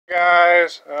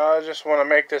Guys, I just want to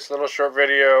make this little short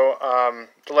video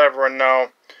to let everyone know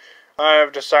I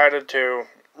have decided to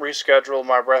reschedule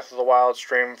my Breath of the Wild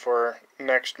stream for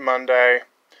next Monday,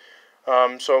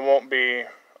 so it won't be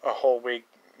a whole week.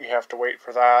 You have to wait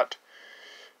for that.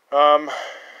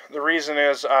 The reason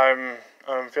is I'm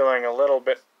feeling a little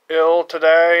bit ill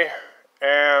today,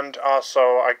 and also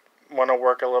I want to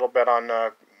work a little bit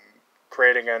on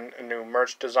creating a new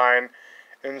merch design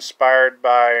inspired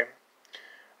by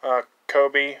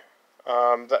Kobe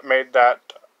that made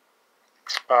that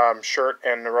shirt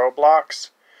in Roblox.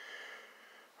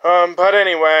 But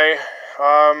anyway,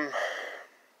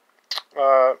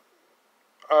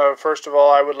 first of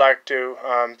all, I would like to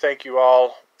thank you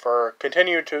all for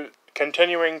continuing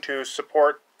to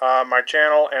support my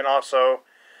channel, and also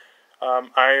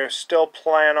I still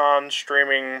plan on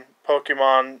streaming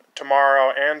Pokemon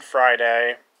tomorrow and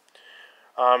Friday,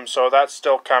 so that's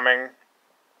still coming.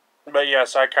 But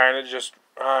yes, I kind of just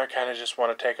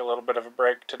want to take a little bit of a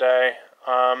break today.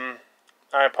 I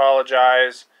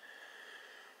apologize.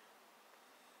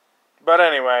 But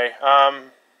anyway,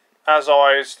 as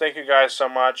always, thank you guys so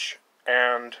much,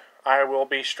 and I will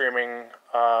be streaming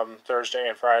Thursday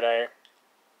and Friday.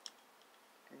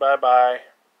 Bye-bye.